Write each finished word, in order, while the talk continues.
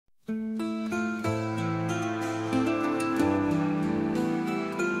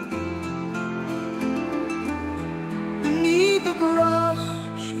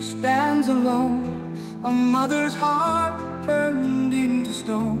A mother's heart turned into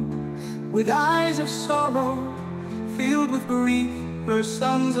stone, with eyes of sorrow filled with grief, her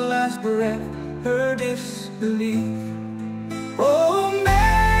son's last breath, her disbelief. Oh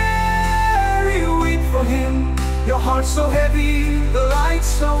Mary, weep for him, your heart so heavy, the light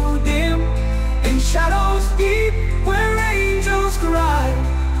so dim. In shadows deep where angels cry,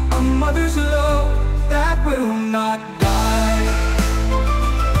 a mother's love that will not die.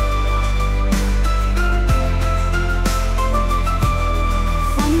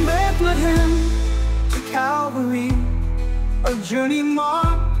 From Bethlehem to Calvary, a journey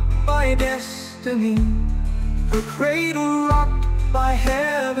marked by destiny, her cradle rocked by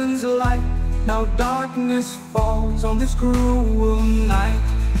heaven's light. Now darkness falls on this cruel night.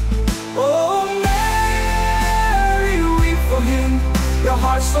 Oh Mary, weep for him, your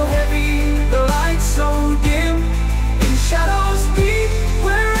heart so heavy, the light so dim. In shadows deep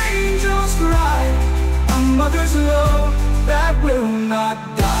where angels cry, a mother's love that will not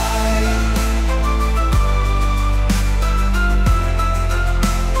die.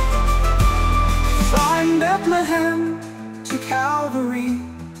 From Bethlehem to Calvary,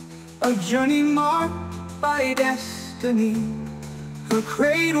 a journey marked by destiny, her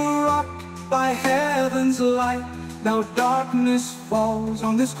cradle rocked by heaven's light. Now darkness falls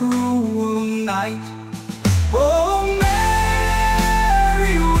on this cruel night. Oh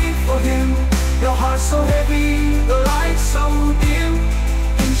Mary, weep for him, your heart so heavy, the light so dim.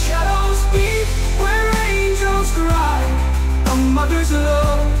 In shadows deep where angels cry, a mother's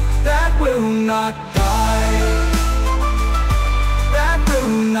love that will not die, that will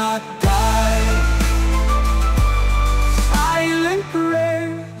not die. Silent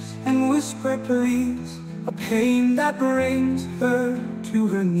prayers and whispered pleas, a pain that brings her to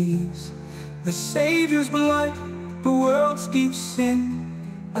her knees. The Savior's blood, the world's deep sin,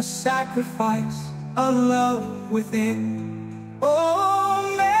 a sacrifice, a love within. Oh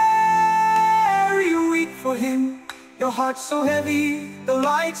Mary, weep for him, your heart so heavy, the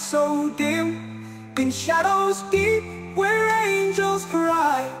light so dim. In shadows deep where angels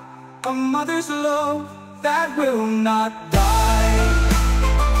cry, a mother's love that will not die.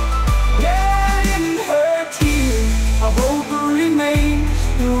 Yeah, in her tears a hope remains,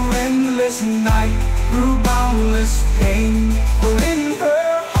 through endless night, through boundless pain. For in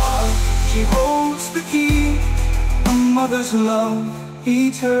her heart she holds the key, a mother's love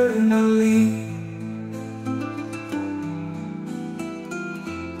eternally.